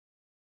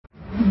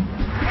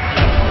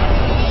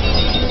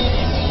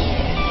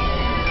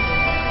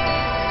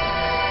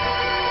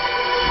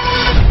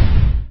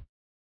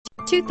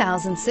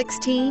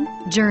2016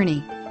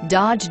 Journey.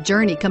 Dodge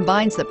Journey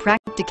combines the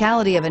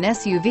practicality of an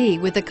SUV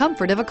with the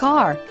comfort of a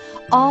car,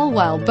 all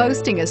while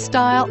boasting a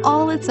style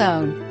all its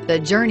own. The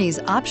Journey's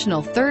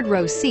optional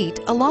third-row seat,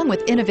 along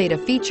with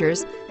innovative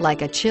features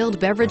like a chilled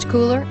beverage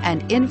cooler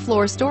and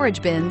in-floor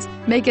storage bins,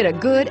 make it a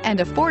good and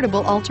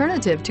affordable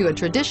alternative to a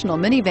traditional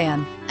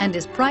minivan and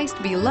is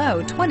priced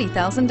below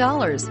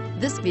 $20,000.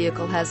 This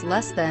vehicle has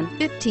less than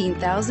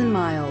 15,000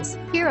 miles.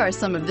 Here are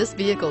some of this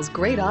vehicle's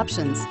great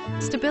options: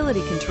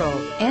 stability control,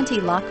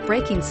 anti-lock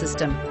braking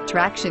system,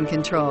 traction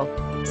control,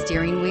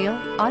 steering wheel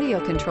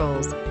audio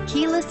controls,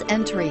 keyless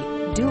entry,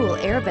 dual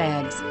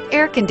airbags,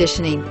 air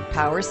conditioning,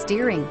 power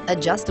steering,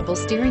 adjustable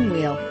steering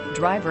wheel,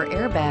 driver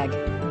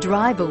airbag.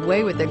 Drive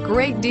away with a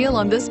great deal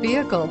on this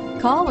vehicle.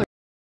 Call or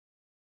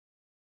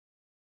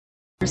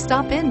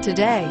stop in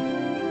today.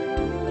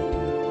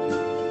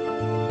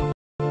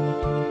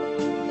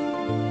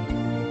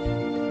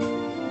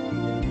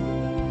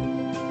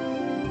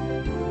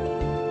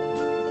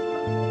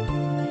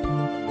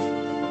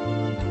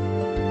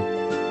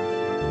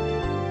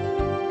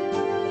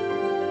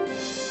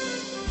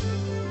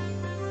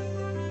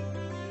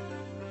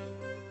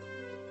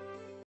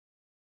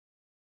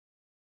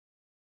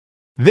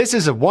 This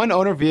is a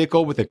one-owner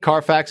vehicle with a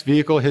CARFAX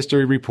Vehicle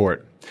History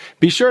Report.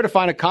 Be sure to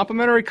find a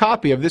complimentary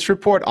copy of this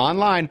report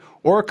online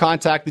or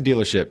contact the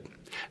dealership.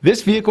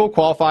 This vehicle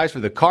qualifies for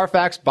the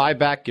CARFAX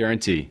Buyback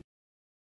Guarantee.